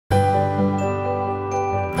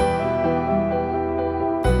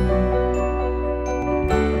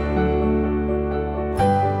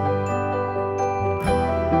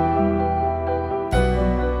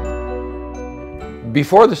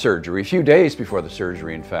before the surgery, a few days before the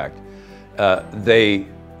surgery, in fact, the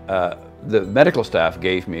medical staff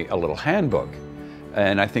gave me a little handbook,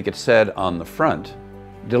 and I think it said on the front,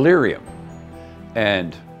 delirium.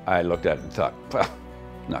 And I looked at it and thought, well,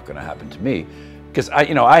 not going to happen to me. Because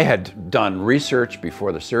I had done research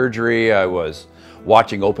before the surgery. I was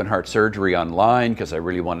watching open heart surgery online because I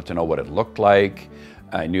really wanted to know what it looked like.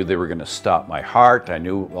 I knew they were going to stop my heart. I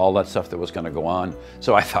knew all that stuff that was going to go on.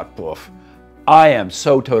 So I thought, poof, I am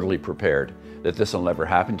so totally prepared that this will never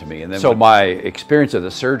happen to me. And then, so my experience of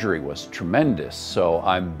the surgery was tremendous. So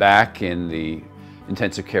I'm back in the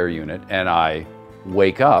intensive care unit, and I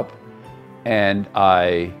wake up and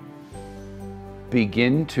I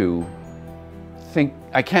begin to think,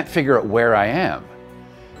 I can't figure out where I am.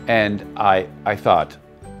 And I thought,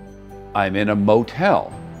 I'm in a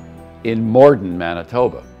motel in Morden,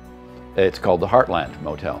 Manitoba. It's called the Heartland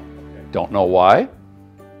Motel. Don't know why.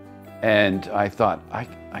 And I thought,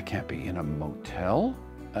 I can't be in a motel.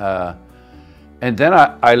 And then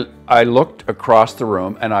I looked across the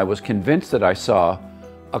room, and I was convinced that I saw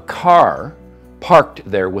a car parked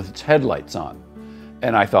there with its headlights on.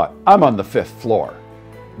 And I thought, I'm on the 5th floor.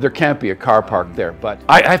 There can't be a car parked there, but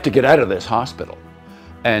I have to get out of this hospital.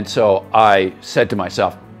 And so I said to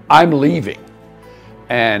myself, I'm leaving.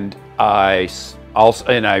 And I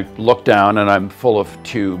looked down, and I'm full of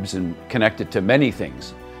tubes and connected to many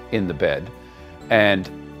things in the bed. And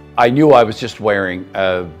I knew I was just wearing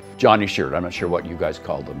a Johnny shirt. I'm not sure what you guys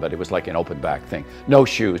called them, but it was like an open back thing. No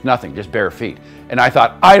shoes, nothing, just bare feet. And I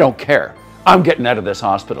thought, I don't care. I'm getting out of this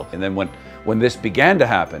hospital. And then when this began to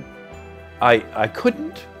happen, I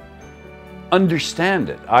couldn't understand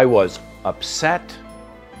it. I was upset.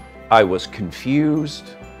 I was confused.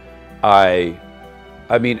 I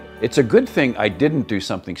mean, it's a good thing I didn't do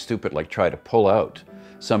something stupid like try to pull out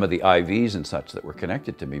some of the IVs and such that were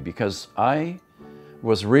connected to me, because I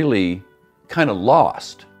was really kind of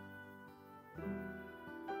lost.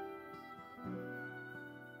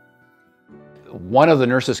 One of the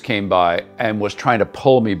nurses came by and was trying to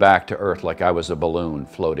pull me back to earth like I was a balloon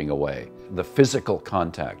floating away. The physical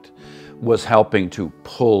contact was helping to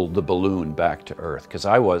pull the balloon back to earth, because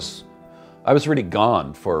I was really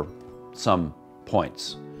gone for some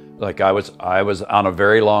points. Like I was on a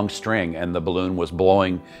very long string, and the balloon was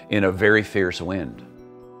blowing in a very fierce wind.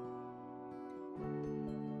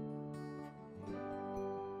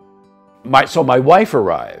 So my wife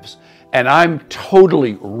arrives, and I'm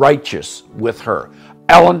totally righteous with her.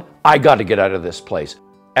 Ellen, I got to get out of this place.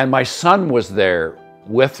 And my son was there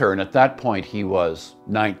with her, and at that point he was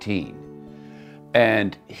 19.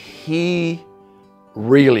 And he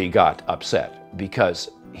really got upset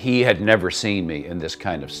because he had never seen me in this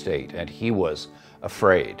kind of state, and he was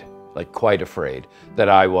afraid, like quite afraid, that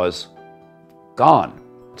I was gone.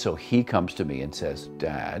 So he comes to me and says,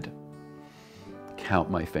 Dad, count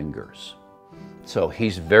my fingers. So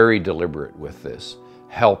he's very deliberate with this,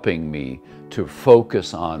 helping me to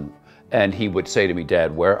focus on, and he would say to me,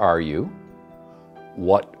 Dad, where are you?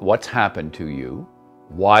 What's happened to you?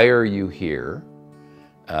 Why are you here?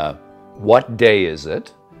 What day is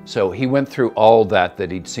it? So he went through all that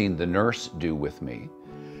he'd seen the nurse do with me.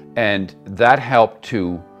 And that helped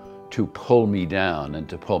to pull me down and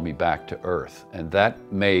to pull me back to earth. And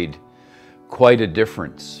that made quite a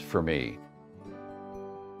difference for me.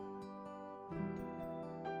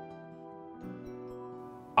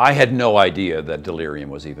 I had no idea that delirium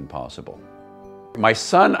was even possible. My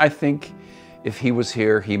son, I think, if he was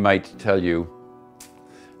here, he might tell you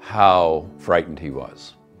how frightened he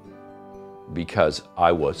was, because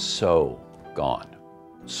I was so gone,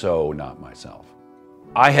 so not myself.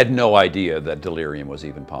 I had no idea that delirium was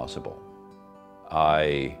even possible.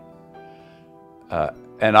 I'm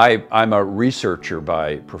a researcher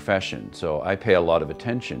by profession, so I pay a lot of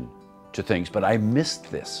attention to things, but I missed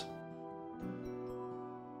this.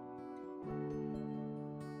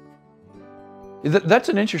 That's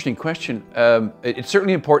an interesting question. It's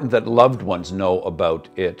certainly important that loved ones know about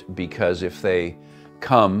it, because if they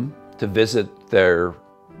come to visit the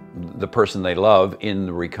person they love in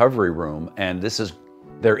the recovery room, and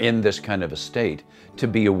they're in this kind of a state, to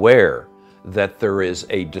be aware that there is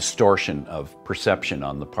a distortion of perception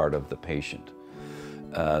on the part of the patient,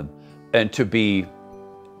 and to be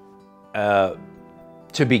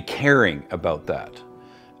caring about that,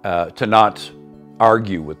 to not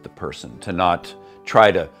argue with the person, to not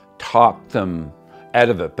try to talk them out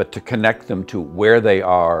of it, but to connect them to where they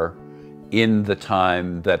are in the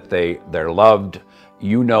time that they're loved.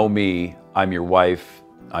 You know me, I'm your wife,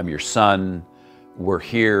 I'm your son, we're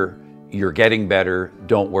here, you're getting better,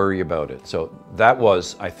 don't worry about it. So that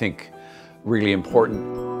was, I think, really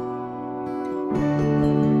important.